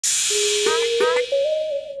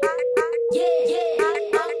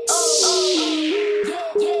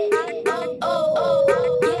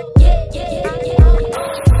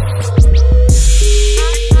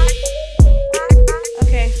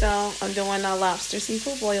doing a lobster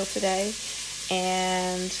seafood boil today,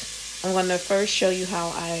 and I'm going to first show you how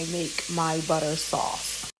I make my butter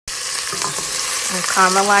sauce. I'm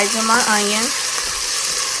caramelizing my onion,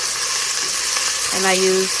 and I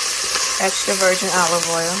use extra virgin olive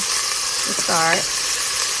oil to start.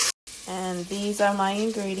 And these are my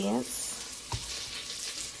ingredients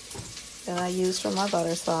that I use for my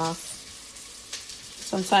butter sauce.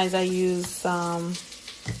 Sometimes I use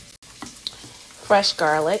fresh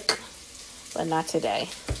garlic, but not today.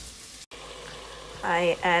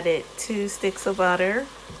 I added 2 sticks of butter,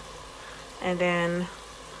 and then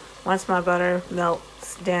once my butter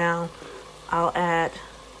melts down, I'll add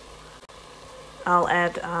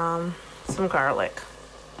some garlic.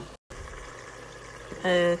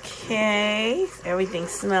 Okay, everything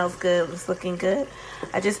smells good. It's looking good.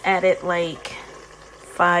 I just added like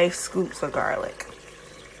 5 scoops of garlic.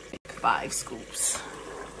 5 scoops.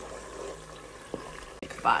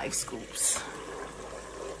 5 scoops.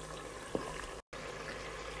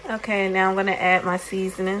 Okay, now I'm gonna add my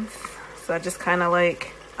seasonings. So I just kind of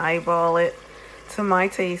like eyeball it to my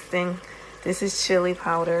tasting. This is chili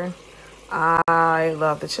powder. I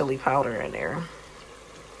love the chili powder in there.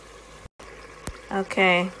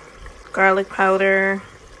 Okay, garlic powder.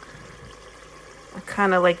 I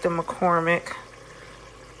kind of like the McCormick,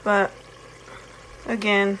 but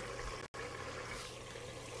again,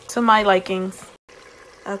 to my likings.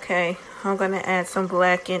 Okay, I'm gonna add some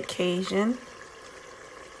blackened Cajun.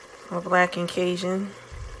 Blackened Cajun.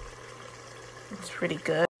 It's pretty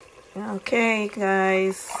good. Okay,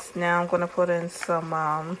 guys, now I'm gonna put in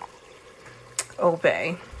some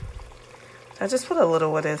Obey. I just put a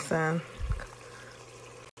little of this in.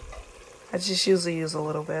 I just usually use a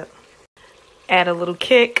little bit. Add a little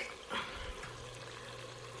kick.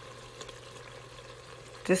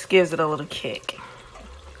 This gives it a little kick.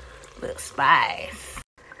 A little spice.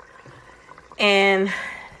 And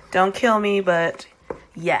don't kill me, but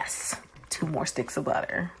yes, 2 more sticks of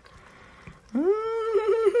butter.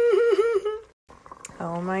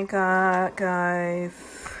 Oh my God, guys.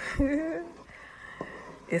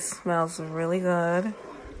 It smells really good.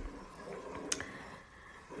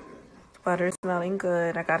 Butter smelling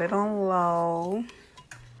good. I got it on low.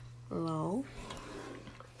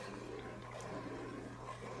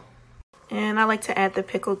 And I like to add the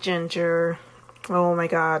pickled ginger. Oh my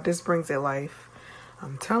God, this brings it life.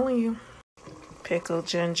 I'm telling you. Pickled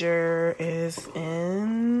ginger is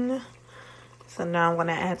in. So now I'm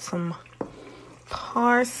gonna add some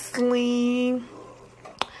parsley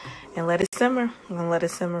and let it simmer. I'm gonna let it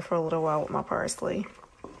simmer for a little while with my parsley.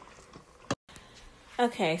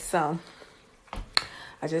 Okay, so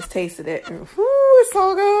I just tasted it. Ooh, it's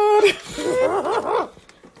so good.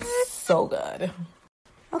 So good.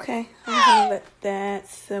 Okay, I'm gonna let that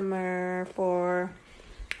simmer for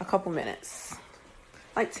a couple minutes,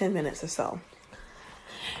 like 10 minutes or so.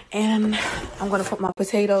 And I'm gonna put my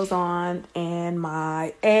potatoes on and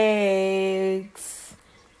my eggs.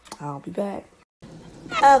 I'll be back.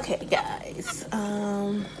 Okay, guys.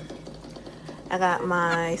 I got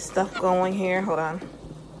my stuff going here. Hold on.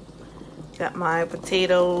 Got my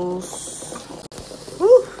potatoes.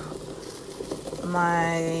 Woo.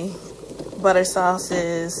 My butter sauce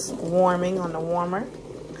is warming on the warmer.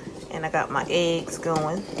 And I got my eggs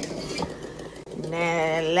going.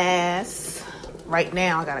 Now, right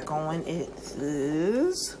now I got it going. It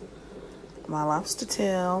is my lobster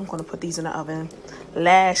tail. I'm gonna put these in the oven.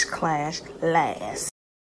 Last.